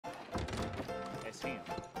It's him.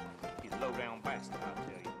 He's a low-down bastard, I'll tell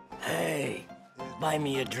you. Hey, buy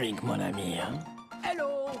me a drink, mon ami, huh?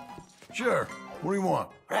 Hello. Sure. What do you want?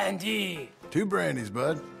 Randy. 2 brandies,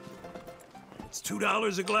 bud. It's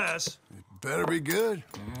 $2 a glass. Better be good.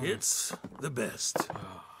 It's the best.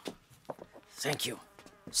 Thank you.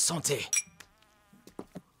 Santé.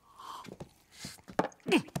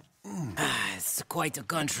 It's quite a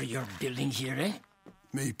country you're building here, eh?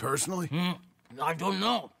 Me personally? I don't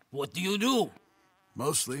know. What do you do?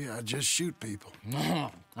 Mostly, I just shoot people.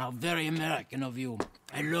 How very American of you.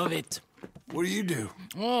 I love it. What do you do?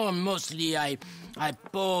 Oh, mostly I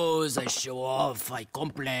pose, I show off, I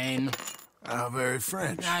complain. How very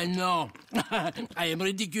French. I know. I am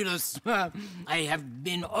ridiculous. I have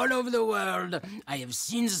been all over the world. I have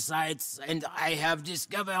seen the sights, and I have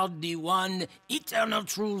discovered the one eternal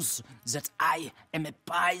truth that I am a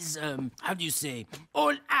pies, how do you say,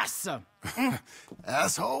 all ass.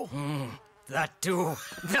 Asshole? That too.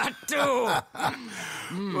 That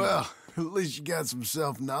too. Well, at least you got some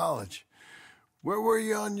self-knowledge. Where were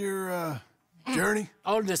you on your, journey?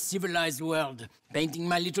 All the civilized world. Painting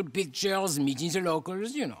my little pictures, meeting the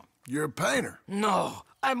locals, you know. You're a painter. No,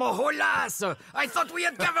 I'm a whole ass. I thought we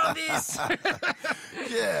had covered this.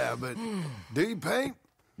 Yeah, but do you paint?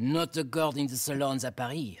 Not according to salons at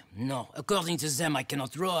Paris. No, according to them, I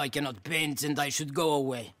cannot draw, I cannot paint, and I should go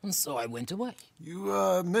away. And so I went away.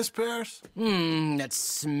 You, miss Paris? That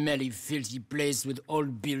smelly, filthy place with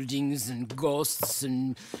old buildings and ghosts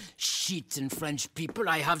and shit and French people.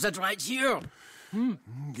 I have that right here.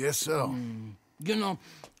 Guess so. You know,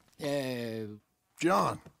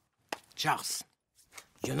 John. Charles.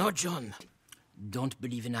 You know, John, don't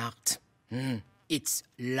believe in art. It's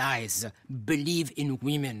lies. Believe in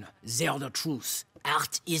women. They're the truth.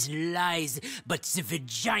 Art is lies, but the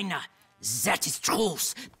vagina, that is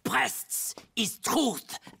truth. Breasts is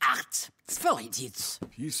truth. Art, it's for idiots.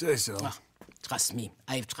 You say so. Trust me,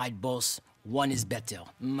 I've tried both. One is better.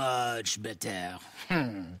 Much better.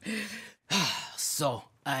 So,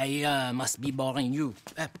 I must be boring you.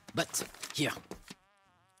 But here.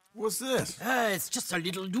 What's this? It's just a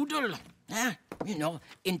little doodle. You know,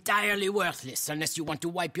 entirely worthless unless you want to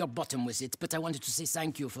wipe your bottom with it. But I wanted to say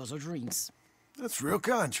thank you for the drinks. That's real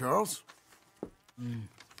kind, Charles.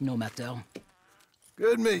 No matter.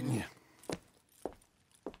 Good meeting you.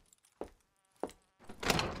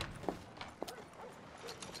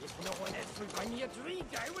 If no one else will buy me a drink,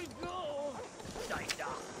 I will go. Die,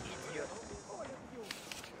 idiot.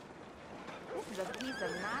 This is a piece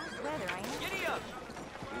of nice weather, ain't it? Giddy up!